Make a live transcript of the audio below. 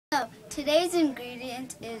So, today's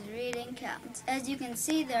ingredient is reading counts. As you can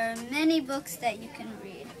see, there are many books that you can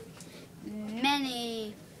read.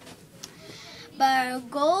 Many. But our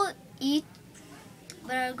goal each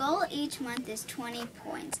month is 20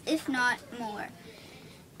 points, if not more.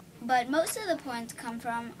 But most of the points come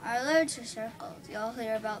from our literature circles. You'll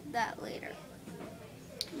hear about that later.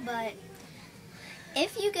 But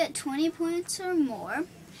if you get 20 points or more,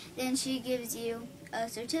 then she gives you a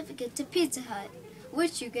certificate to Pizza Hut,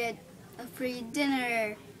 which you get a free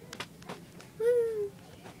dinner. Woo!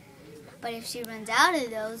 But if she runs out of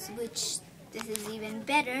those, which this is even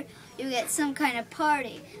better, you get some kind of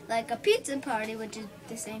party, like a pizza party, which is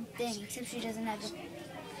the same thing, except she doesn't have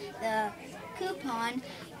the coupon,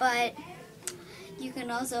 but you can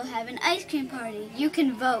also have an ice cream party. You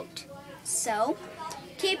can vote. So,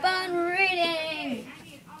 keep on reading!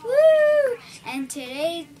 Woo! And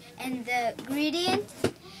the ingredient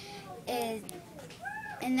is,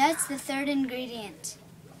 and that's the third ingredient.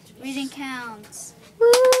 Reading counts. Woo!